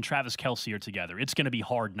Reid, and Travis Kelce are together, it's going to be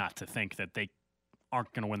hard not to think that they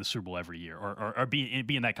aren't going to win the Super Bowl every year or be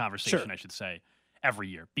in that conversation, I should say, every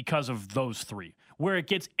year because of those three. Where it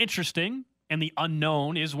gets interesting and the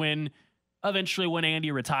unknown is when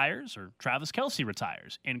Andy retires or Travis Kelce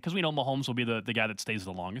retires. And because we know Mahomes will be the guy that stays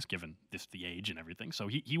the longest given the age and everything. So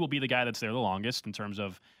he will be the guy that's there the longest in terms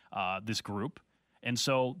of this group. And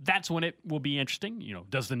so that's when it will be interesting. You know,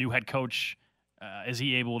 does the new head coach is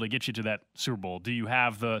he able to get you to that Super Bowl? Do you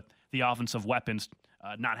have the offensive weapons,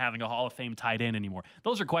 not having a Hall of Fame tight end anymore?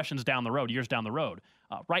 Those are questions down the road, years down the road.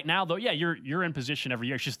 Right now, though, yeah, you're in position every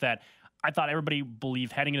year. It's just that I thought everybody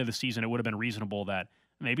believed heading into the season it would have been reasonable that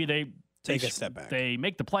maybe they take a step back. They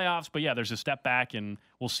make the playoffs, but yeah, there's a step back, and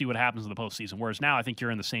we'll see what happens in the postseason. Whereas now, I think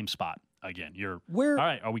you're in the same spot again. All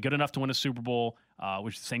right, are we good enough to win a Super Bowl?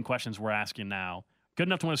 Which is the same questions we're asking now. Good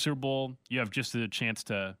enough to win a Super Bowl? You have just a chance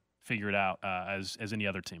to figure it out as any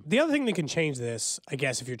other team. The other thing that can change this, I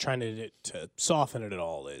guess, if you're trying to soften it at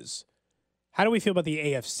all, is how do we feel about the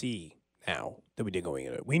AFC now that we did going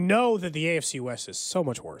into it? We know that the AFC West is so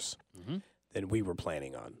much worse than we were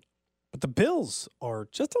planning on. But the Bills are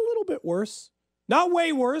just a little bit worse. Not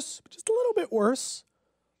way worse, but just a little bit worse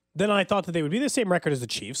than I thought that they would be. The same record as the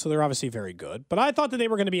Chiefs, so they're obviously very good. But I thought that they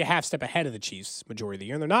were going to be a half step ahead of the Chiefs majority of the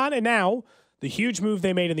year, and they're not. And now the huge move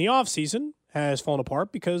they made in the offseason has fallen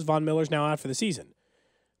apart because Von Miller's now out for the season.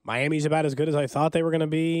 Miami's about as good as I thought they were going to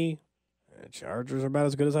be. The Chargers are about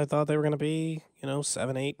as good as I thought they were going to be.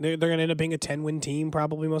 7, 8. They're going to end up being a 10-win team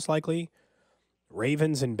probably most likely.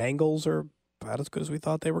 Ravens and Bengals are about as good as we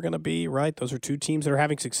thought they were going to be, right? Those are two teams that are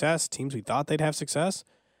having success, teams we thought they'd have success.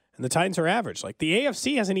 And the Titans are average. Like, the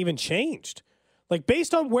AFC hasn't even changed. Like,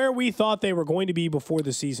 based on where we thought they were going to be before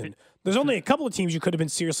the season, there's only a couple of teams you could have been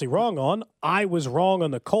seriously wrong on. I was wrong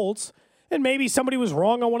on the Colts. And maybe somebody was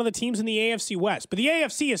wrong on one of the teams in the AFC West. But the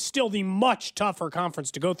AFC is still the much tougher conference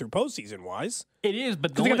to go through postseason-wise. It is,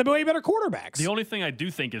 but they got the way better quarterbacks. The only thing I do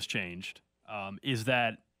think has changed is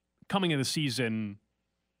that coming into the season,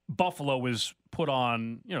 Buffalo was put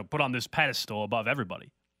on this pedestal above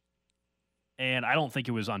everybody. And I don't think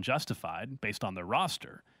it was unjustified based on their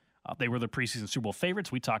roster. They were the preseason Super Bowl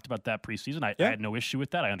favorites. We talked about that preseason. I had no issue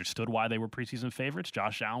with that. I understood why they were preseason favorites.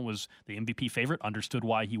 Josh Allen was the MVP favorite, understood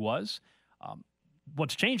why he was.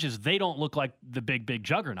 What's changed is they don't look like the big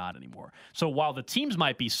juggernaut anymore. So while the teams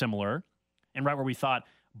might be similar, and right where we thought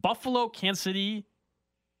Buffalo, Kansas City,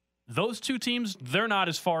 those two teams, they're not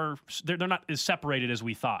as separated as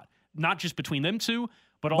we thought. Not just between them two,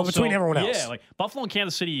 but also between everyone else. Yeah, like Buffalo and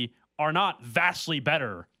Kansas City are not vastly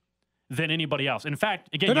better than anybody else. In fact,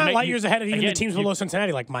 again, they're not light years ahead of even the teams below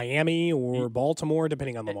Cincinnati, like Miami or Baltimore,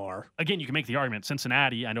 depending on Lamar. Again, you can make the argument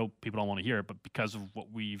Cincinnati. I know people don't want to hear it, but because of what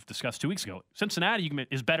we've discussed 2 weeks ago, Cincinnati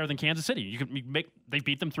is better than Kansas City. You can make they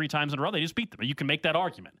beat them 3 times in a row. They just beat them. You can make that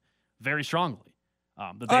argument very strongly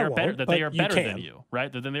that they are better. That they are better than you,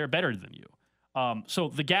 right? That they are better than you. So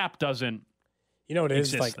the gap doesn't. You know what it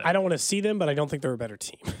is? Like I don't want to see them, but I don't think they're a better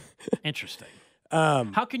team. Interesting.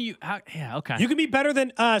 How can you? Okay. You can be better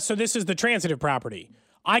than. So this is the transitive property.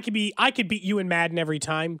 I could beat you in Madden every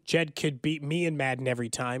time. Jed could beat me in Madden every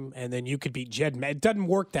time, and then you could beat Jed. It doesn't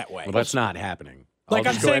work that way. Well, that's not happening. Like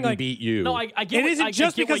I'll just go ahead and beat you. No, I get. It isn't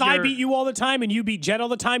just because I beat you all the time and you beat Jed all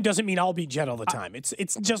the time doesn't mean I'll beat Jed all the time. It's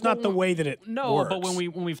just not the way that it works. But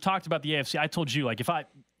when we've talked about the AFC, I told you like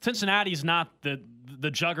Cincinnati's not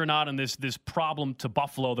the juggernaut and this problem to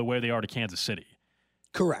Buffalo the way they are to Kansas City.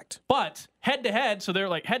 Correct. But head-to-head, so they're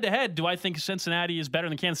like head-to-head, do I think Cincinnati is better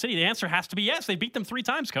than Kansas This answer has to be yes. They beat them 3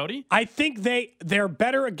 times, Cody. I think they're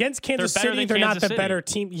better against Kansas City. They're not the better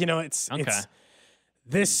team. You know, it's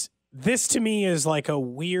this to me is like a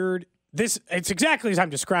weird it's exactly as I'm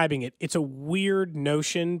describing it. It's a weird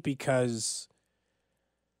notion because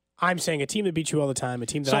I'm saying a team that beats you all the time, a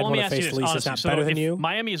team that I'd want to face the least is not better than you.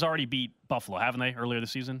 Miami has already beat Buffalo, haven't they, earlier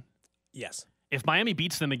this season? Yes. If Miami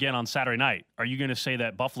beats them again on Saturday night, are you going to say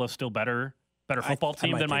that Buffalo's still better football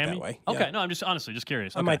team than Miami? That way. Okay, yeah. No, I'm just honestly just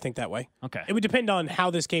curious. I might think that way. Okay. It would depend on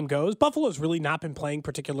how this game goes. Buffalo's really not been playing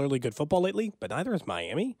particularly good football lately, but neither has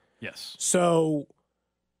Miami. Yes. So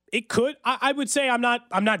it could. I would say I'm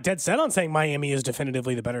not dead set on saying Miami is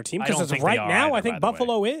definitively the better team because as of right now, I think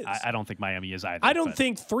Buffalo is. I don't think Miami is either. I don't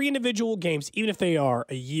think 3 individual games, even if they are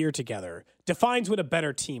a year together, defines what a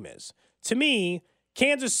better team is. To me,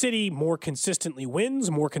 Kansas City more consistently wins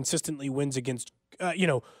against,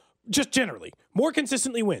 just generally. More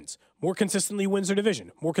consistently wins their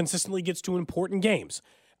division, more consistently gets to important games.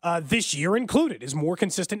 This year included is more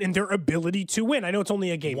consistent in their ability to win. I know it's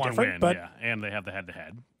only a game different, but yeah, and they have the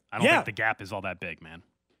head-to-head. I don't think the gap is all that big, man.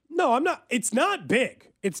 No, I'm not. It's not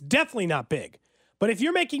big. It's definitely not big. But if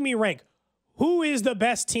you're making me rank who is the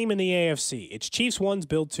best team in the AFC, it's Chiefs 1,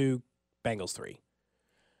 Bills 2, Bengals 3.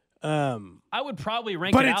 I would probably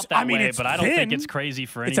rank it out that way, but I don't think it's crazy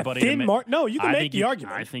for anybody to make. No, you can make the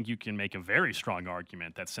argument. I think you can make a very strong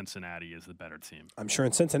argument that Cincinnati is the better team. I'm sure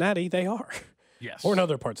in Cincinnati they are. Yes. Or in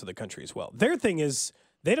other parts of the country as well. Their thing is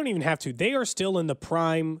they don't even have to. They are still in the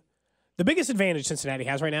prime. The biggest advantage Cincinnati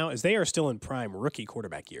has right now is they are still in prime rookie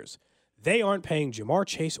quarterback years. They aren't paying Jamar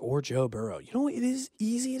Chase or Joe Burrow. You know what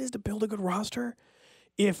easy it is to build a good roster?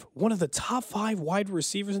 If one of the top 5 wide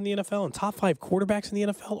receivers in the NFL and top 5 quarterbacks in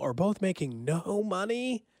the NFL are both making no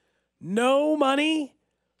money,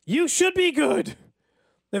 you should be good.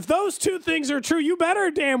 If those 2 things are true, you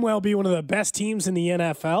better damn well be one of the best teams in the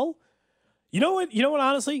NFL. You know what,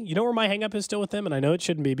 honestly? You know where my hang-up is still with them? And I know it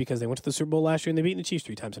shouldn't be because they went to the Super Bowl last year and they beat the Chiefs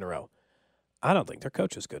 3 times in a row. I don't think their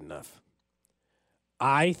coach is good enough.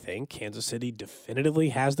 I think Kansas City definitively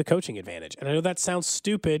has the coaching advantage. And I know that sounds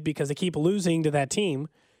stupid because they keep losing to that team.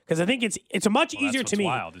 Because I think it's much easier to me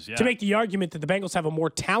to make the argument that the Bengals have a more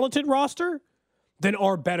talented roster than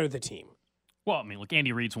are better the team. Well, I mean, look,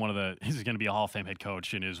 Andy Reid's he's going to be a Hall of Fame head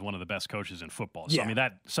coach and is one of the best coaches in football. So, yeah.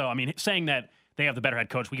 Saying that they have the better head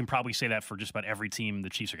coach, we can probably say that for just about every team the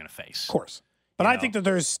Chiefs are going to face. Of course. But I think that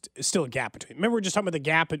there's still a gap between. Remember, we were just talking about the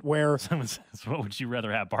gap at where. Someone says, what would you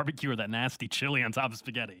rather have, barbecue or that nasty chili on top of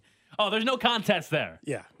spaghetti? Oh, there's no contest there.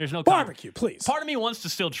 Yeah. There's no barbecue, please. Part of me wants to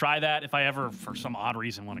still try that if I ever, for some odd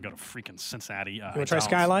reason, want to go to freaking Cincinnati. You want to try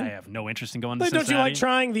Skyline? I have no interest in going to Cincinnati. Don't you like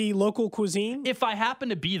trying the local cuisine? If I happen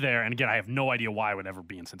to be there, and again, I have no idea why I would ever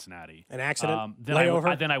be in Cincinnati. An accident? Then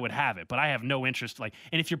I would have it. But I have no interest. And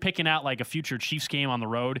if you're picking out like a future Chiefs game on the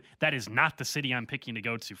road, that is not the city I'm picking to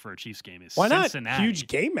go to for a Chiefs game. Why Cincinnati. Not? Huge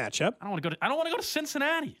game matchup. I don't want to go to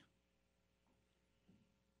Cincinnati.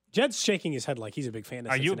 Jed's shaking his head like he's a big fan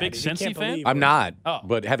of Cincinnati. Are you a big Cincy fan? I'm not.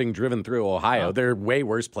 But having driven through Ohio, there are way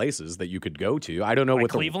worse places that you could go to. I don't know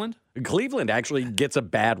what Cleveland? Cleveland actually gets a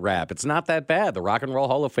bad rap. It's not that bad. The Rock and Roll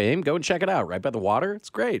Hall of Fame, go and check it out. Right by the water. It's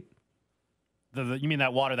great. You mean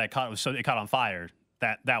that water that it caught on fire?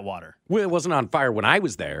 That water. Well, it wasn't on fire when I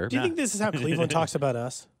was there. Do you think this is how Cleveland talks about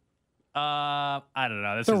us? I don't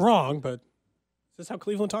know. They're wrong, but is this how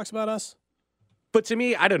Cleveland talks about us? But to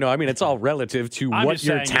me, I don't know. I mean, it's all relative to what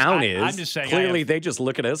your town is. I'm just saying. Clearly, they just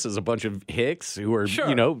look at us as a bunch of hicks who are,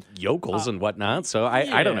 yokels and whatnot. So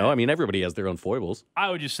I don't know. I mean, everybody has their own foibles. I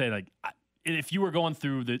would just say, like, if you were going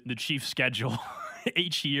through the Chiefs' schedule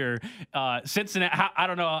each year, Cincinnati, I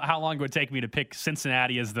don't know how long it would take me to pick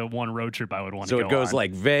Cincinnati as the one road trip I would want to go on. So it goes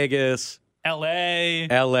like Vegas, L.A.,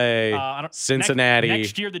 Cincinnati.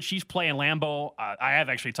 Next year, the Chiefs play in Lambeau. I have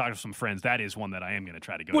actually talked to some friends. That is one that I am going to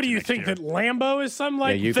try to go to. What do you think, that Lambeau is some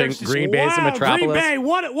like? Yeah, you think Green Bay's a metropolis? Green Bay,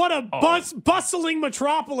 what a bustling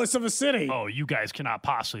metropolis of a city. Oh, you guys cannot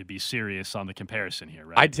possibly be serious on the comparison here,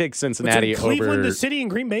 right? I'd take Cincinnati over. Cleveland the city and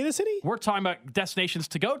Green Bay the city? We're talking about destinations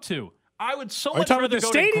to go to. I would so Are much you talking rather about the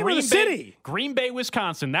go stadium to or the city? Green Bay,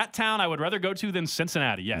 Wisconsin. That town I would rather go to than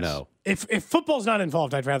Cincinnati. Yes. No. If football's not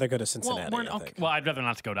involved, I'd rather go to Cincinnati. Well, I'd rather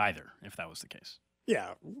not to go to either if that was the case. Yeah.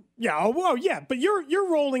 Oh, yeah. But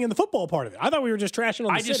you're rolling in the football part of it. I thought we were just trashing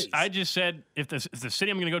on the cities. I just said if the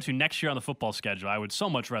city I'm going to go to next year on the football schedule, I would so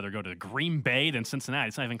much rather go to Green Bay than Cincinnati.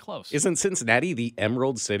 It's not even close. Isn't Cincinnati the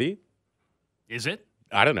Emerald City? Is it?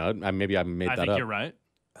 I don't know. Maybe I made that up. I think you're right.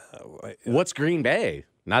 What's Green Bay?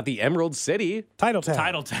 Not the Emerald City.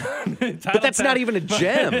 Titletown. But that's not even a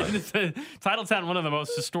gem. Titletown, one of the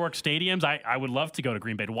most historic stadiums. I would love to go to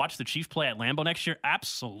Green Bay to watch the Chiefs play at Lambeau next year.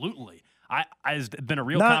 Absolutely. It's been a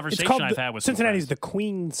real conversation I've had with Cincinnati's the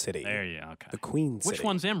Queen City. There you go. Okay. The Queen City. Which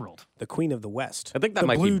one's Emerald? The Queen of the West. I think that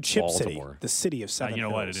might be Blue Chip City. Baltimore. The city of seven You know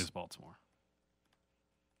hills. what? It is Baltimore.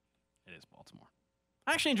 It is Baltimore.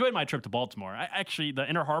 I actually enjoyed my trip to Baltimore. The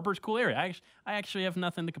Inner Harbor is a cool area. I actually have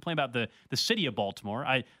nothing to complain about. The city of Baltimore.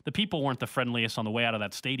 The people weren't the friendliest on the way out of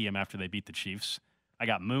that stadium after they beat the Chiefs. I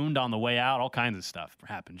got mooned on the way out. All kinds of stuff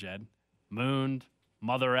happened, Jed. Mooned,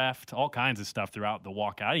 mother effed, all kinds of stuff throughout the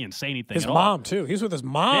walkout. I didn't say anything His at all. mom, too. He was with his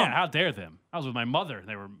mom. Yeah, how dare them. I was with my mother.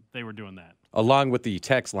 They were doing that. Along with the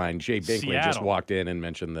text line, Jay Binkley just Seattle. walked in and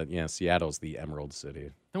mentioned that, Seattle's the Emerald City.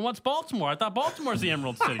 Then what's Baltimore? I thought Baltimore's the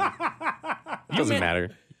Emerald City. Doesn't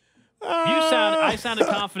matter. I sounded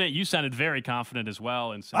confident. You sounded very confident as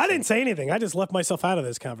well. I didn't say anything. I just left myself out of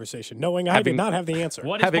this conversation, knowing I did not have the answer.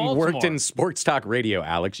 What is Having Baltimore? worked in sports talk radio,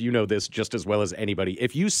 Alex, you know this just as well as anybody.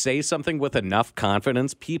 If you say something with enough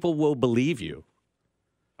confidence, people will believe you.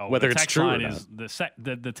 Whether it's true or not.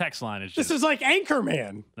 The text line is just... This is like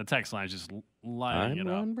Anchorman. The text line is just lining it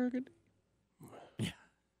up. Ron Burgundy. Yeah.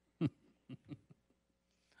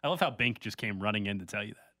 I love how Bink just came running in to tell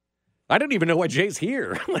you that. I don't even know why Jay's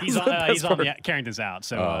here. He's on Carrington's out,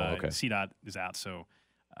 so okay. CDOT is out, so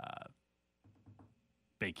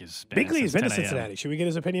Bink is... Binkley has been to Cincinnati. Should we get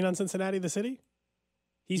his opinion on Cincinnati, the city?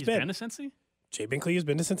 He's been to Cincy? Jay Binkley has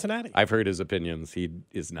been to Cincinnati. I've heard his opinions. He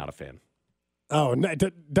is not a fan. Oh,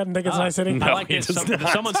 doesn't think it's a nice city? No, I like this. does not.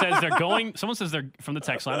 Someone says they're from the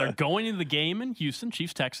text line. They're going to the game in Houston,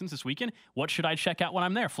 Chiefs Texans this weekend. What should I check out when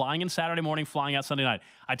I'm there? Flying in Saturday morning, flying out Sunday night.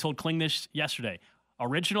 I told Kling this yesterday.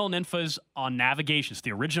 Original Ninfa's on Navigation. It's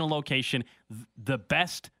the original location. The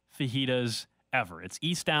best fajitas ever. It's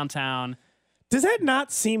East Downtown. Does that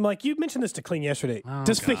not seem like, you mentioned this to Kling yesterday,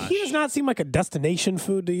 does fajitas not seem like a destination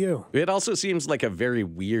food to you? It also seems like a very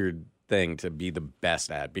weird thing to be the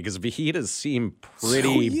best at because fajitas seem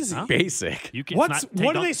pretty basic. You can, what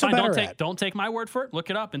are they so better at? Don't take my word for it. Look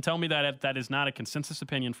it up and tell me that is not a consensus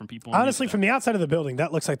opinion from people. Honestly, from the outside of the building,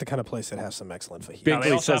 that looks like the kind of place that has some excellent fajitas.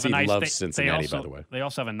 Binkley says he loves Cincinnati, by the way. They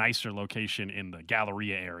also have a nicer location in the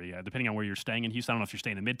Galleria area, depending on where you're staying in Houston. I don't know if you're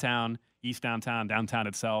staying in Midtown, East Downtown, downtown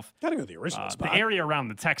itself. Gotta go to the original spot. The area around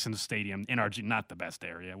the Texans Stadium, NRG, not the best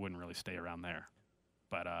area. I wouldn't really stay around there.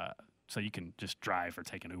 But so you can just drive or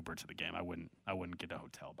take an Uber to the game. I wouldn't get a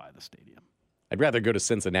hotel by the stadium. I'd rather go to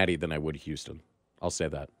Cincinnati than I would Houston. I'll say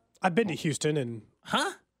that. I've been to Houston and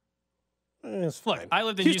it's fine. Look, I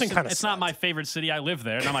lived in Houston. It's not my favorite city. I live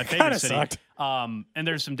there. Not my favorite city. Sucked. And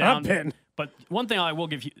there's some But one thing I will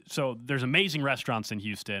give you, so there's amazing restaurants in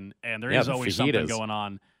Houston, and there is always something going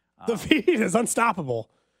on. The fajita is unstoppable.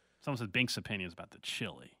 Someone said Bink's opinions about the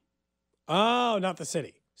chili. Oh, not the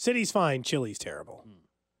city. City's fine. Chili's terrible.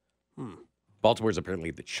 Baltimore's apparently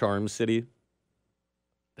the charm city.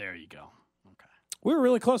 There you go. Okay. We were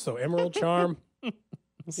really close, though. Emerald, Charm.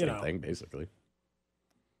 Same thing, basically.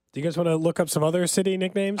 Do you guys want to look up some other city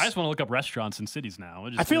nicknames? I just want to look up restaurants in cities now.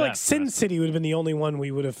 I feel like Sin City would have been the only one we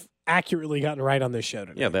would have accurately gotten right on this show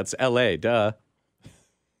today. Yeah, that's L.A., duh.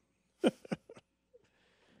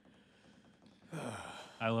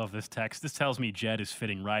 I love this text. This tells me Jed is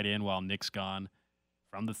fitting right in while Nick's gone.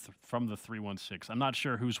 From the 316. I'm not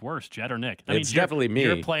sure who's worse, Jed or Nick. It's definitely me.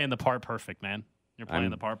 You're playing the part perfect, man. You're playing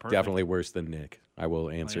the part perfect. Definitely worse than Nick. I will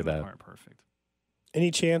answer that. The part perfect.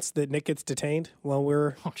 Any chance that Nick gets detained while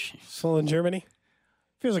we're still in Germany?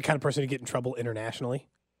 Feels like the kind of person to get in trouble internationally.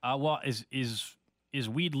 Well, is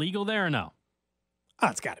weed legal there or no? Oh,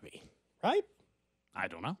 it's got to be, right? I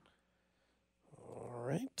don't know. All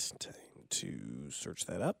right, time to search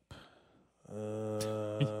that up.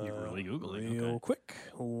 You're really Googling. Real quick.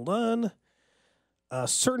 Hold on. A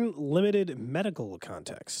certain limited medical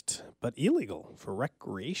context, but illegal for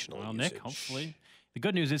recreational usage. Nick, hopefully. The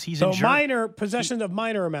good news is he's so in Germany. Possession of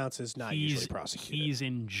minor amounts is not usually prosecuted. He's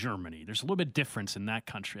in Germany. There's a little bit difference in that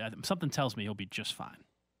country. Something tells me he'll be just fine.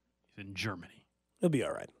 He's in Germany. He'll be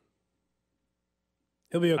all right.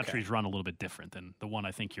 He'll be okay. Countries run a little bit different than the one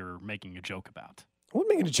I think you're making a joke about. I wasn't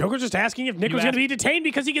making a joke. I was just asking if Nick was going to be detained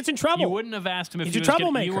because he gets in trouble. You wouldn't have asked him if he's he a was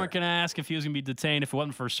troublemaker. You weren't going to ask if he was going to be detained if it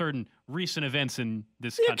wasn't for certain recent events in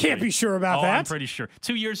this country. You can't be sure about that. I'm pretty sure.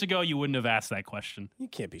 2 years ago, you wouldn't have asked that question. You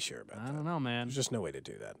can't be sure about that. I don't know, man. There's just no way to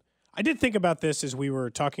do that. I did think about this as we were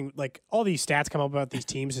talking, like all these stats come up about these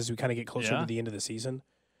teams as we kind of get closer to the end of the season.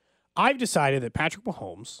 I've decided that Patrick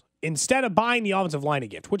Mahomes, instead of buying the offensive line a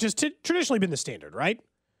gift, which has traditionally been the standard, right?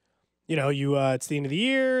 You know, it's the end of the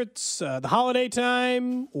year, it's the holiday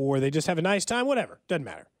time, or they just have a nice time, whatever. Doesn't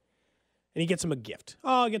matter. And he gets him a gift.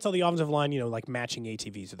 Oh, he gets all the offensive line, like matching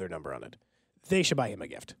ATVs with their number on it. They should buy him a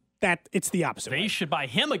gift. It's the opposite. They should buy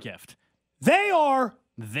him a gift. They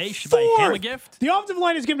should buy him a gift. The offensive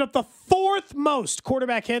line has given up the fourth most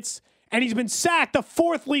quarterback hits, and he's been sacked the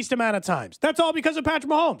fourth least amount of times. That's all because of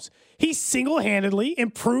Patrick Mahomes. He single-handedly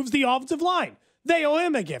improves the offensive line. They owe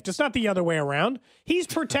him a gift. It's not the other way around. He's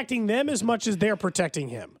protecting them as much as they're protecting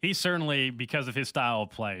him. He certainly, because of his style of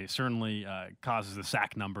play, causes the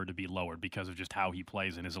sack number to be lowered because of just how he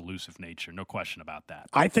plays and his elusive nature. No question about that.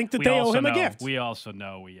 I think that they owe him a gift. We also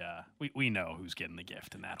know we know who's getting the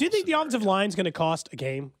gift in that. Do you think the offensive line's going to cost a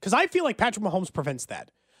game? Because I feel like Patrick Mahomes prevents that.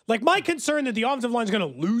 Like my concern that the offensive line's going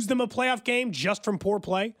to lose them a playoff game just from poor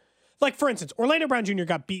play. Like for instance, Orlando Brown Jr.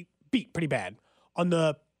 got beat pretty bad on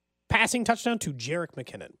the passing touchdown to Jerick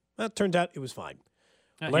McKinnon. Well, it turns out it was fine.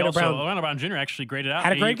 Orlando Brown Jr. actually graded out.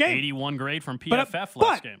 Had a great game. 81 grade from PFF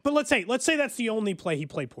last game. But let's say that's the only play he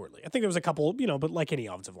played poorly. I think there was a couple, but like any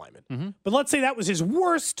offensive lineman. Mm-hmm. But let's say that was his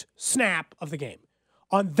worst snap of the game.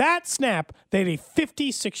 On that snap, they had a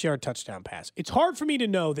 56-yard touchdown pass. It's hard for me to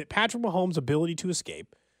know that Patrick Mahomes' ability to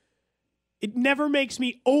escape, it never makes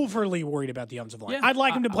me overly worried about the offensive line. Yeah, I'd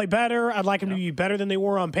like him to play better. I'd like him to be better than they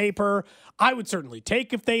were on paper. I would certainly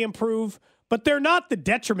take if they improve, but they're not the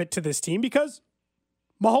detriment to this team because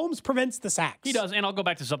Mahomes prevents the sacks. He does, and I'll go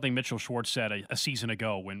back to something Mitchell Schwartz said a season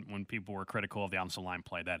ago when people were critical of the offensive line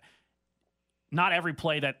play, that not every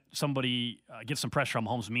play that somebody gets some pressure on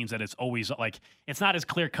Mahomes means that it's always it's not as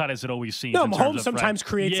clear cut as it always seems. No, Mahomes sometimes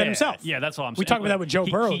creates that himself. Yeah, that's all I'm saying. We talk about that with Joe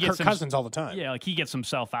Burrow and Kirk Cousins all the time. Yeah, he gets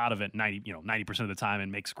himself out of it 90% of the time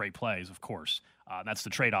and makes great plays. Of course, that's the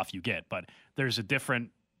trade-off you get. But there's a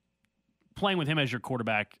different playing with him as your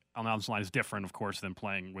quarterback on the offensive line is different, of course, than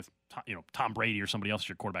playing with Tom Brady or somebody else as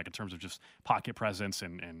your quarterback in terms of just pocket presence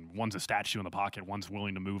and one's a statue in the pocket, one's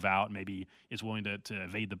willing to move out, maybe is willing to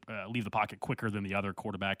evade leave the pocket quicker than the other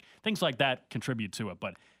quarterback. Things like that contribute to it.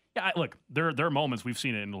 But yeah, look, there are moments we've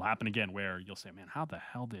seen it, and it'll happen again, where you'll say, "Man, how the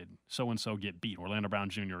hell did so and so get beat?" Orlando Brown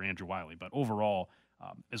Jr. or Andrew Wiley. But overall,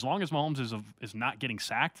 as long as Mahomes is not getting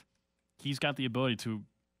sacked, he's got the ability to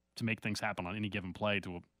make things happen on any given play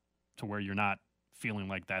to where you're not feeling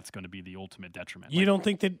like that's going to be the ultimate detriment. You don't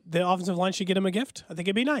think that the offensive line should get him a gift? I think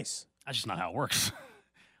it'd be nice. That's just not how it works.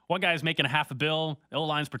 One guy's making $500 million. The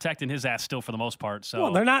O-line's protecting his ass still for the most part. So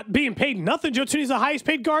well, they're not being paid nothing. Joe Thuney's the highest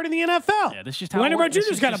paid guard in the NFL. Yeah, this is just how Orlando Brown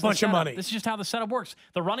Jr.'s got a bunch of money. This is just how the setup works.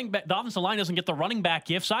 The offensive line doesn't get the running back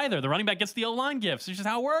gifts either. The running back gets the O-line gifts. This is just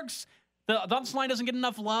how it works. The offensive line doesn't get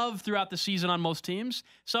enough love throughout the season on most teams.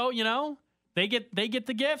 So, they get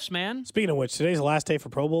the gifts, man. Speaking of which, today's the last day for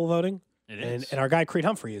Pro Bowl voting. It is. And our guy Creed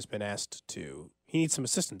Humphrey has been asked he needs some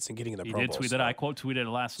assistance in getting in the Pro Bowl. He did tweet that. I quote tweeted it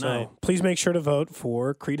last night. Please make sure to vote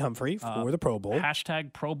for Creed Humphrey for the Pro Bowl.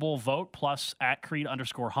 # Pro Bowl vote plus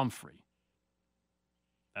 @Creed_Humphrey.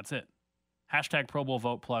 That's it. # Pro Bowl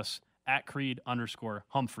vote plus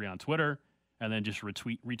 @Creed_Humphrey on Twitter. And then just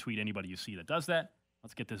retweet anybody you see that does that.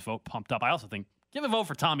 Let's get this vote pumped up. I also think give a vote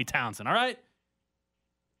for Tommy Townsend, all right?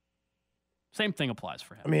 Same thing applies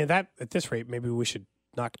for him. I mean, at this rate, maybe we should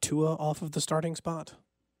knock Tua off of the starting spot.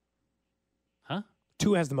 Huh?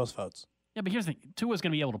 Tua has the most votes. Yeah, but here's the thing. Tua's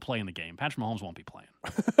going to be able to play in the game. Patrick Mahomes won't be playing.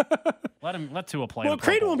 Let Tua play. Well,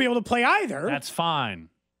 Creed won't be able to play either. That's fine.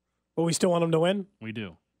 But we still want him to win? We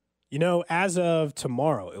do. You know, as of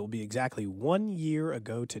tomorrow, it will be exactly 1 year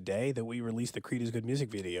ago today that we released the Creed is Good music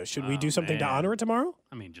video. Should we do something to honor it tomorrow?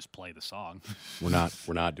 I mean, just play the song. We're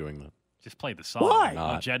not doing that. Just play the song. Why?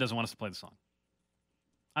 No, Jed doesn't want us to play the song.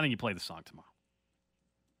 I think you play the song tomorrow.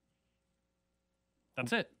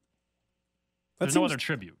 That's it. There's no other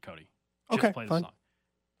tribute, Cody. Just play the song.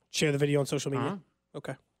 Share the video on social media.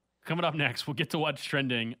 Okay. Coming up next, we'll get to what's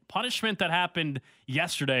trending. Punishment that happened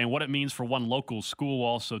yesterday and what it means for one local school. We'll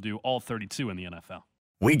also do all 32 in the NFL.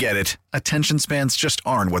 We get it. Attention spans just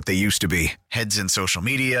aren't what they used to be. Heads in social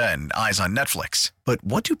media and eyes on Netflix. But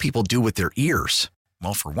what do people do with their ears?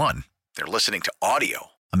 Well, for one, they're listening to audio.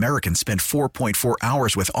 Americans spend 4.4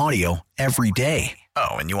 hours with audio every day.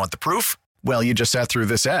 Oh, and you want the proof? Well, you just sat through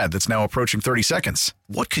this ad that's now approaching 30 seconds.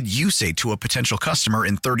 What could you say to a potential customer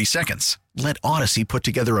in 30 seconds? Let Odyssey put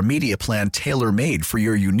together a media plan tailor-made for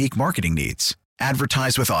your unique marketing needs.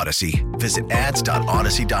 Advertise with Odyssey. Visit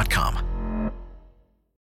ads.odyssey.com.